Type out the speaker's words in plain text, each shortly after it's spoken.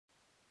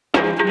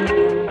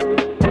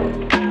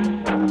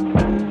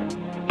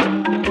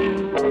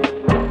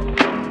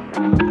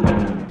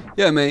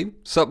Yeah, man.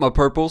 Sup, my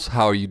purples?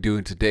 How are you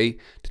doing today?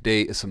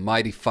 Today is a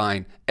mighty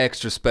fine,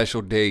 extra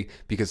special day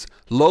because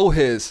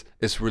Lohiz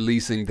is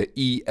releasing the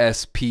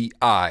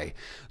eSPi.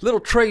 Little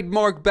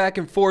trademark back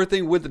and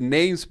forthing with the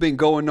names been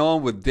going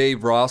on with Dave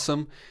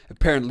Rossum.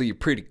 Apparently a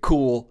pretty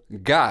cool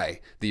guy,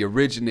 the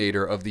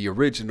originator of the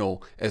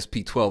original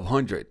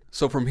SP1200.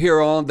 So from here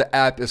on, the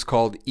app is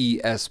called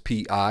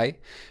eSPi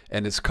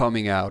and it's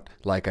coming out,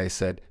 like I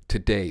said,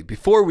 today.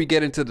 Before we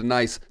get into the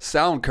nice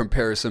sound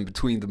comparison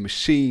between the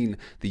Maschine,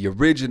 the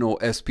original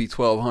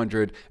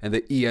SP1200, and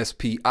the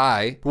eSPi,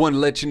 I want to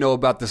let you know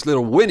about this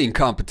little winning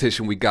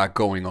competition we got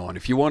going on.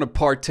 If you want to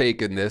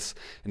partake in this,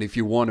 and if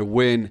you want to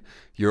win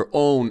your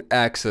own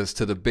access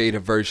to the beta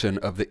version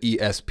of the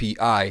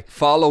eSPi,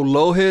 follow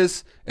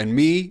Lohiz and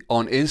me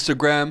on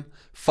Instagram.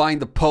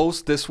 Find the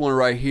post, this one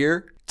right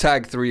here,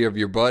 tag 3 of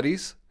your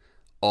buddies,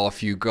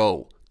 off you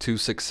go to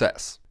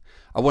success.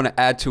 I want to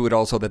add to it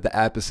also that the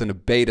app is in a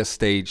beta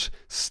stage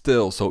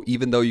still. So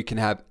even though you can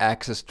have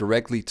access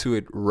directly to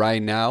it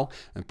right now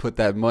and put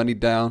that money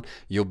down,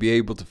 you'll be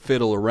able to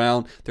fiddle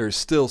around. There's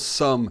still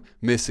some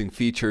missing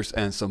features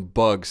and some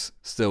bugs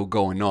still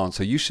going on.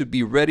 So you should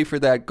be ready for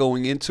that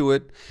going into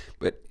it,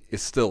 but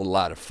it's still a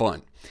lot of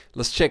fun.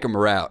 Let's check them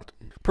out.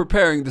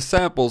 Preparing the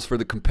samples for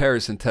the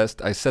comparison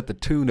test, I set the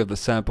tune of the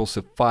samples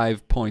to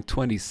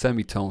 5.20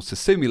 semitones to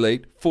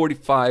simulate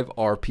 45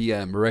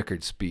 RPM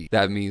record speed.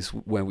 That means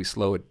when we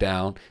slow it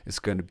down, it's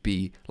going to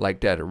be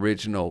like that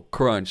original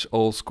crunch,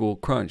 old school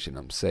crunch, you know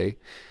what I'm saying?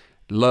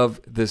 Love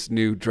this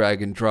new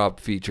drag and drop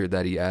feature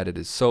that he added.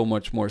 It's so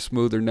much more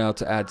smoother now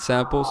to add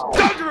samples.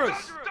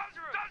 Dangerous!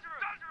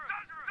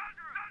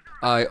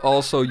 I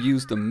also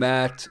used the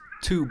Mat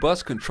 2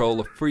 bus control,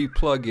 a free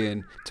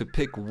plugin, to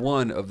pick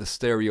one of the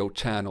stereo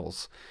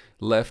channels,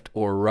 left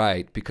or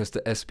right, because the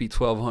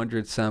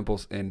SP1200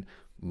 samples in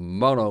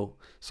mono,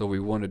 so we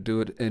want to do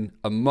it in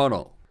a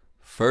mono.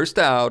 First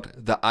out,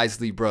 the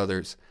Isley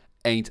Brothers,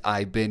 Ain't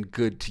I Been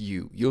Good to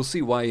You. You'll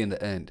see why in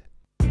the end.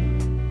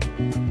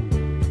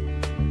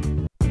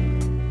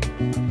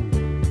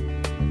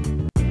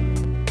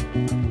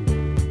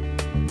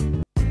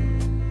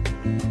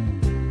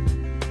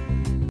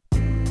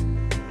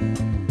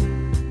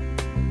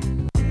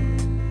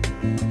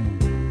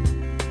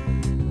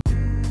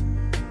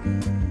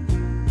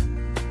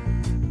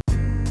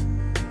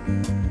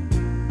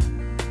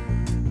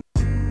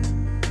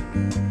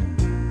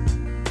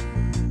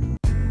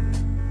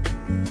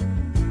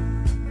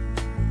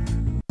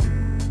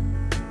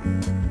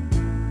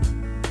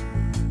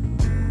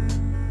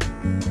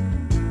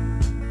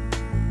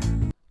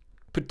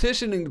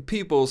 Petitioning the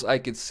peoples, I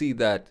could see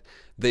that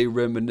They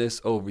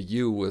Reminisce Over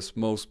You was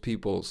most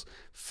people's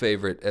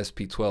favorite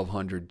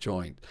SP1200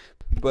 joint.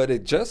 But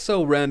it just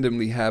so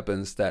randomly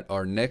happens that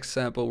our next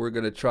sample we're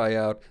going to try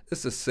out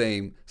is the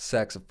same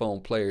saxophone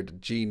player, the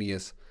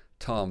genius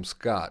Tom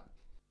Scott.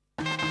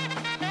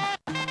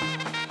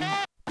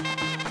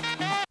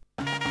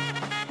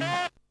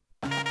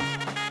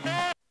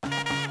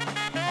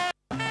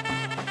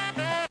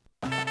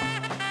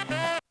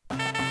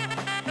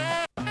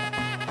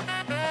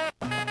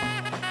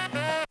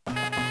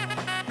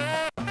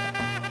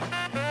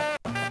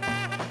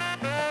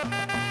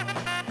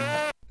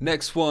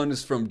 Next one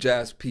is from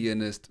jazz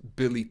pianist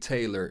Billy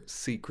Taylor,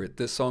 Secret.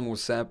 This song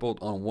was sampled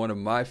on one of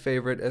my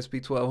favorite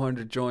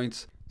SP1200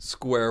 joints,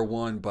 Square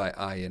One by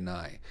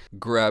I&I.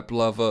 Grab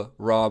Lover,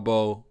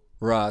 Robbo,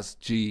 Ras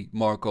G,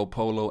 Marco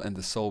Polo, and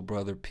the soul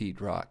brother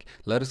Pete Rock.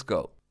 Let us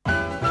go.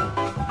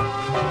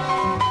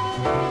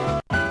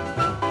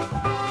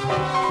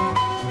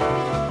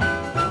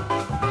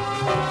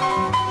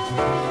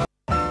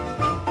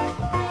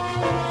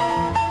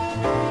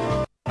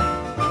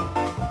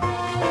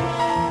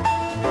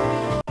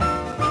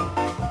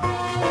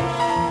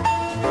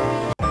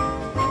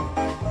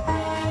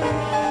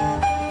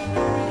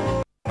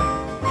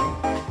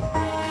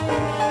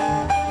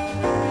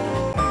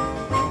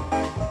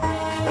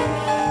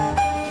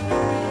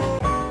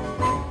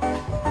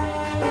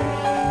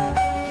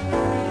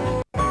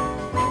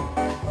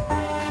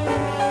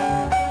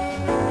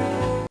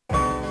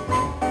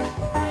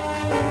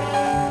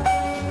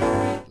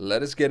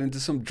 Let us get into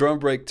some drum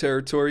break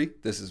territory.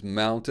 This is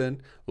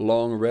Mountain,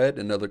 Long Red,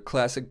 another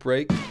classic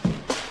break.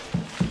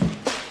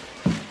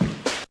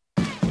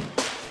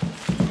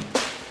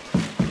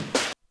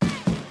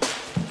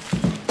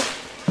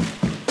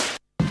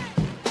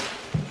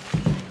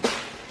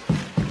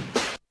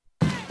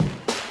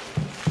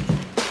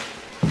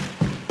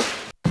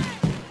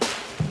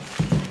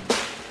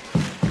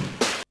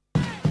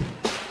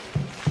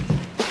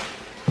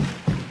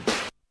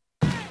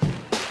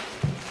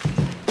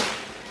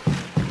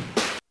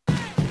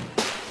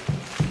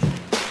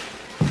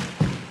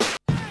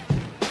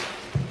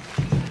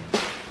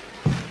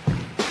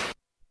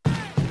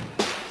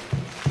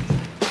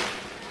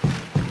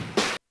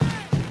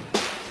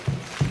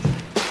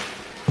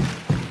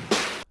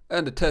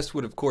 And the test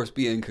would of course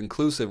be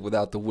inconclusive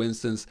without the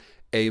Winston's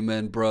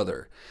Amen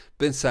Brother.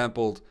 Been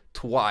sampled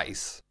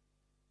twice.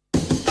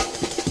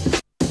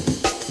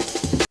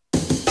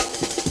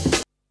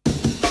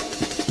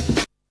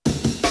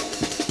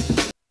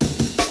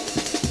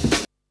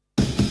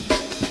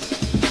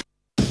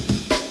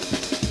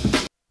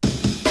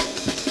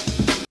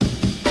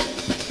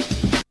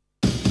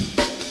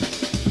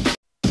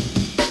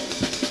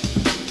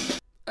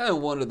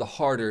 And one of the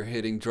harder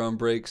hitting drum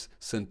breaks,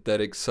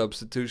 Synthetic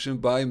Substitution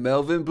by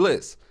Melvin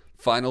Bliss.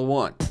 Final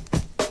one.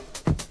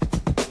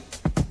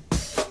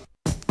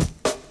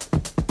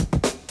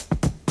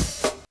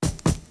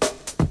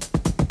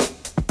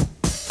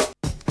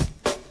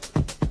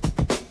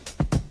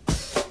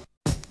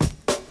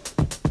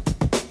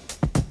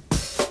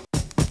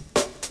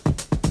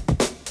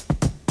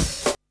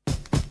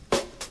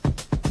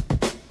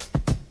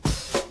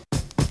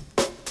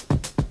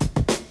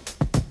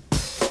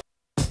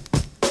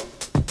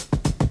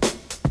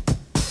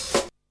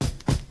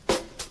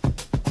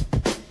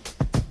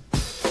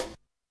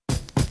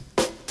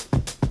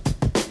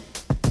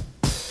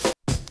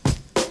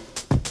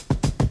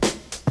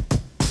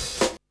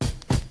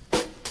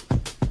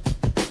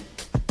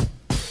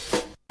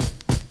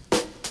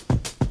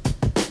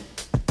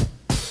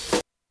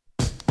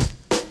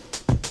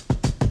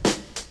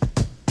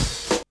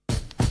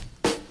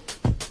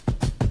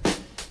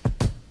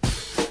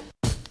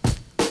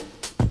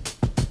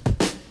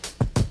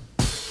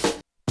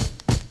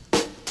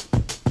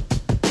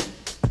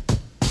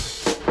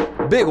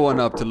 Big one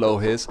up to Low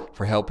Hiss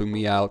for helping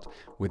me out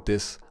with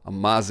this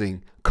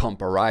amazing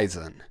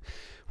comparison.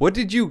 What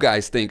did you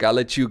guys think? I'll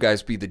let you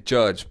guys be the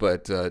judge,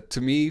 but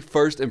to me,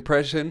 first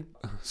impression,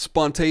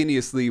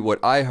 spontaneously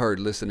what I heard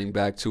listening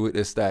back to it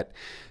is that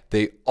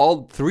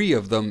all three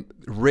of them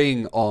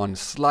ring on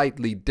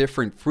slightly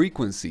different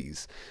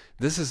frequencies.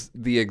 This is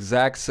the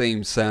exact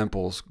same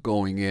samples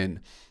going in,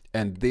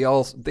 and they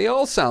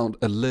all sound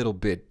a little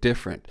bit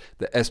different.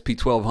 The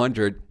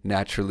SP1200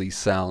 naturally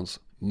sounds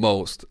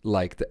most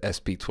like the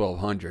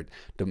SP1200.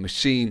 The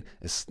Maschine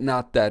is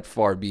not that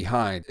far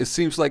behind. It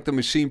seems like the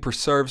Maschine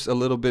preserves a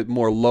little bit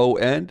more low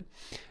end,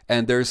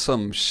 and there's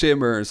some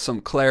shimmer and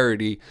some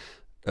clarity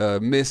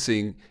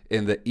missing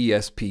in the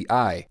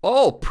eSPi.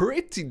 All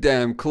pretty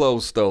damn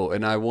close though,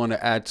 and I want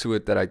to add to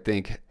it that I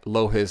think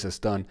Low Hiss has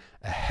done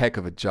a heck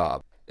of a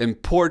job.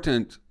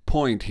 Important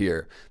point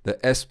here, the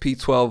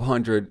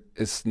SP1200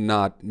 is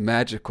not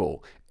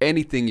magical.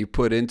 Anything you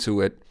put into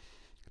it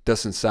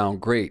doesn't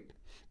sound great.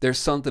 There's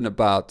something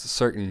about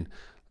certain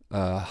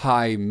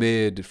high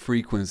mid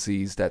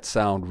frequencies that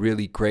sound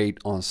really great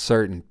on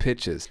certain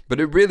pitches, but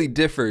it really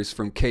differs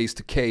from case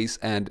to case,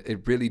 and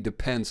it really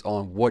depends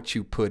on what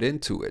you put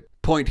into it.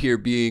 Point here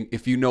being,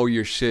 if you know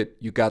your shit,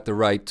 you got the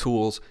right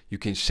tools, you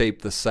can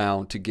shape the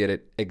sound to get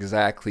it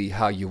exactly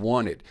how you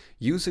want it.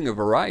 Using a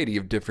variety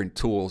of different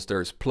tools,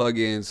 there's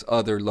plugins,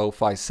 other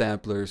lo-fi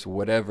samplers,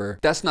 whatever.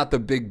 That's not the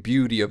big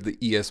beauty of the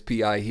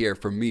eSPi here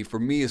for me. For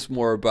me, it's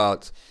more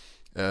about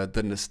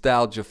the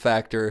nostalgia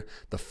factor,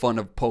 the fun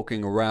of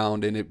poking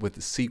around in it with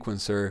the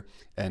sequencer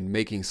and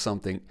making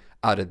something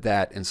out of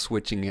that and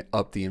switching it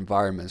up the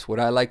environments. What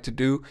I like to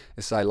do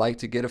is I like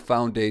to get a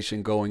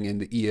foundation going in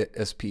the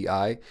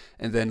eSPi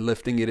and then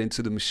lifting it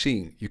into the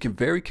Maschine. You can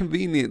very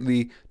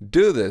conveniently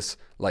do this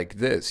like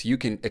this. You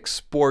can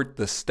export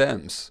the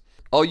stems.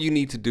 All you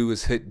need to do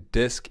is hit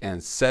disk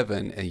and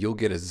 7 and you'll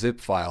get a zip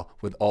file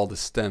with all the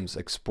stems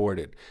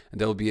exported.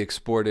 And they'll be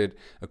exported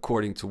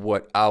according to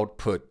what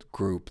output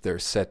group they're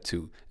set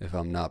to, if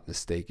I'm not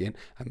mistaken.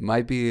 I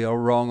might be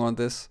wrong on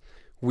this.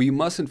 We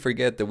mustn't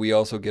forget that we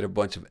also get a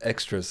bunch of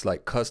extras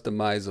like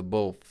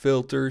customizable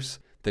filters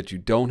that you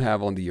don't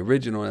have on the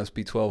original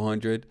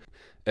SP1200.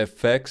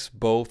 Effects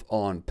both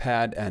on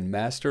pad and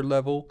master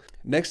level.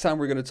 Next time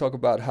we're going to talk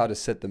about how to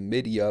set the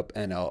MIDI up,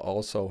 and I'll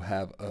also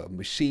have a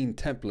Maschine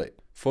template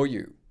for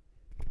you.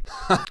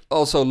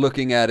 Also,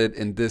 looking at it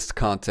in this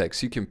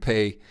context, you can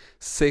pay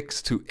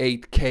 6 to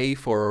 8K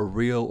for a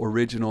real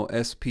original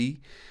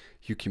SP.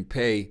 You can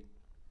pay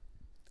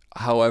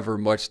however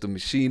much the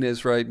Maschine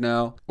is right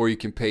now, or you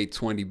can pay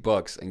 20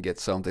 bucks and get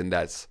something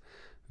that's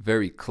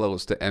very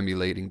close to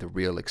emulating the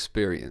real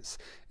experience.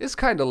 It's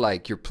kind of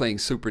like you're playing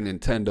Super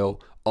Nintendo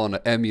on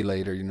an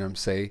emulator, you know what I'm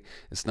saying?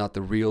 It's not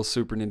the real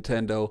Super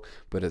Nintendo,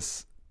 but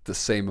it's the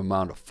same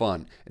amount of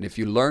fun. And if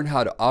you learn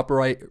how to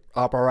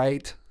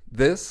operate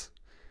this,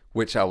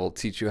 which I will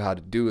teach you how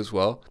to do as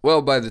well,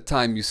 well, by the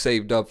time you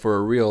saved up for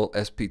a real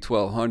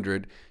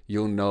SP1200,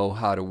 you'll know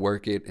how to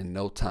work it in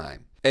no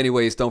time.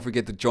 Anyways, don't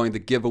forget to join the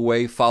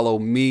giveaway. Follow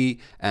me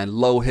and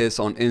Low Hiss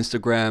on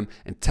Instagram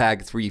and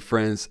tag 3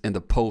 friends in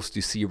the post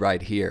you see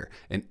right here,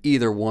 in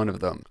either one of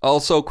them.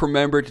 Also,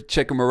 remember to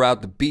check them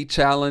out, the Beat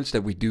Challenge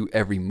that we do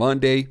every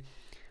Monday.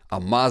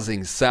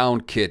 Amazing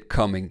sound kit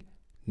coming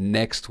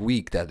next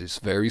week. That is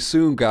very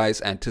soon,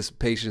 guys.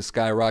 Anticipation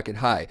skyrocket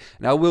high.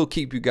 And I will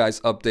keep you guys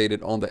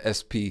updated on the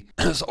SP.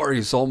 Sorry,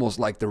 it's almost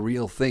like the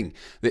real thing.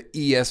 The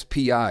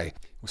eSPi.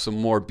 With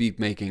some more beat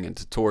making and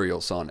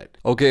tutorials on it.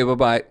 Okay,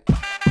 bye-bye.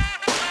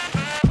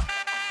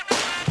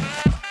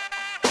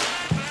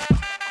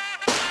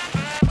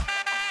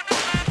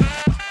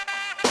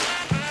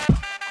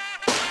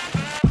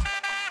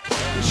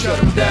 shut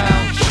them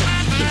down.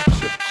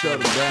 Shut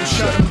them down.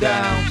 Shut them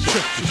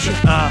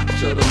down.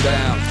 Shut them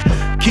down.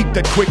 Keep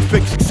that quick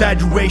fix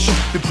exaggeration.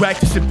 Been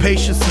practicing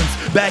patience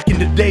since back in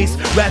the days.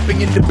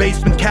 Rapping in the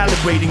basement,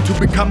 calibrating to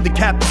become the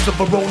captains of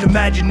our own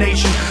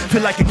imagination.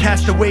 Feel like a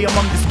castaway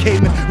among this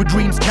Cayman, with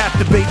dreams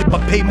captivated by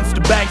payments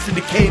to banks in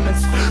the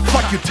Caymans.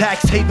 Fuck your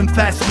tax haven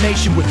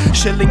fascination, with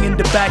shilling in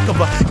the back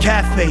of a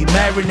cafe,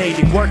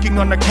 marinating, working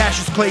on a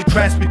Cassius Clay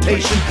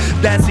transportation,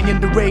 dancing in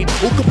the rain,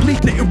 all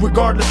completely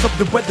irregardless of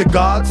the weather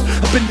gods.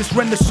 Up in this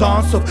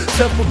renaissance of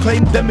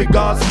self-proclaimed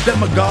demigods and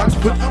demagogues,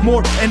 put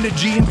more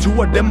energy into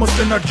our demos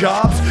than our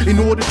jobs in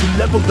order to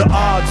level the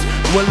odds.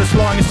 Well, as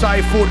long as I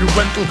afford the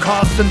rental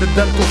costs and the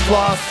dental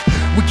floss,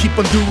 we keep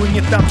on doing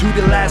it down to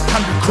the last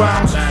 100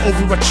 crowns.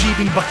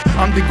 Overachieving but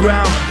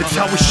underground, that's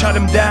how we shut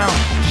them down.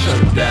 Shut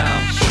them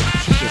down.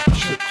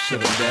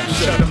 Shut them down.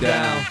 Shut them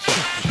down.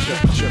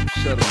 Shut them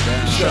down.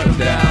 Shut them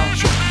down.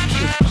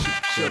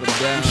 Shut them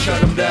down.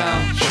 Shut them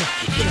down.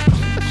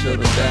 Shut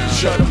them down.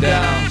 Shut them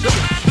down.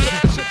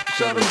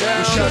 Shut them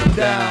down. Shut them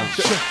down.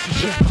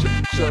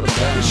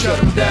 Shut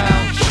them down. Shut them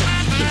down.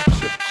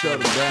 Shut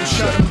them down.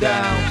 Shut them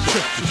down.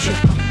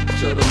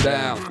 Shut them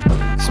down.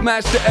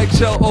 Smash the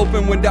eggshell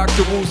open when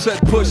Dr. Wu said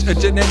push a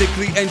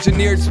genetically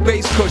engineered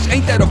space kush.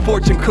 Ain't that a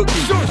fortune cookie?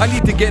 I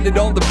need to get it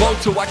on the boat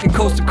so I can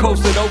coast to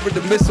coast it over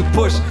to miss a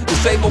push to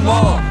save them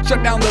all.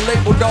 Shut down the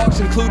label dogs,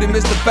 including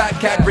Mr. Fat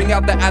Cat. Bring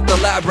out the at the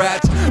lab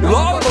rats.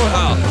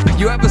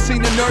 You ever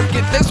seen a nerd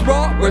get this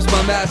raw? Where's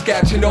my mask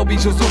at? Shinobi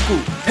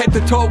Shizuku, head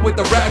to toe with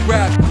the rag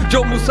rap.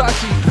 Joe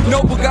Musashi,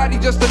 no Bugatti,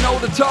 just an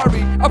old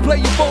Atari. I play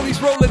you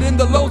phonies rolling in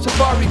the low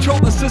safari. Troll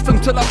the system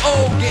till I'm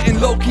old, getting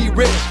low-key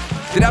rich.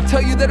 Did I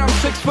tell you that I'm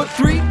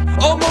 6'3"?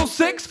 Almost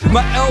 6?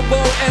 My elbow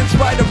ends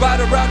right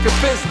around your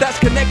fist. That's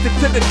connected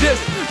to the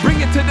disc. Bring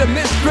it to the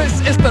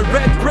mistress. It's the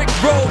red brick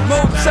road,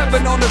 mode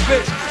 7 on the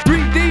bitch.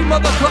 3D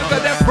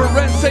motherfucker, that's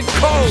forensic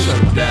code. Shut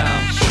them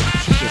down.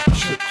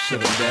 Shut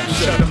them down.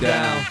 Shut them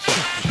down.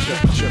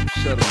 Shut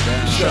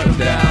them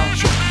down.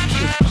 Shut them down.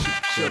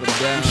 Shut them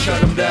down.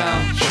 Shut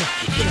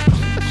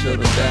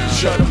them down.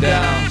 Shut them down. Shut them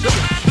down.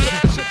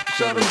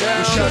 Shut them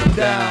down. Shut them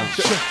down.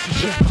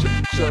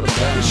 Shut them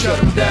down. Shut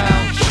them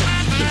down.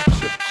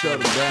 Shut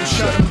them down.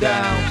 Shut them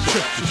down.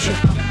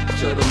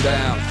 Shut them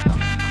down.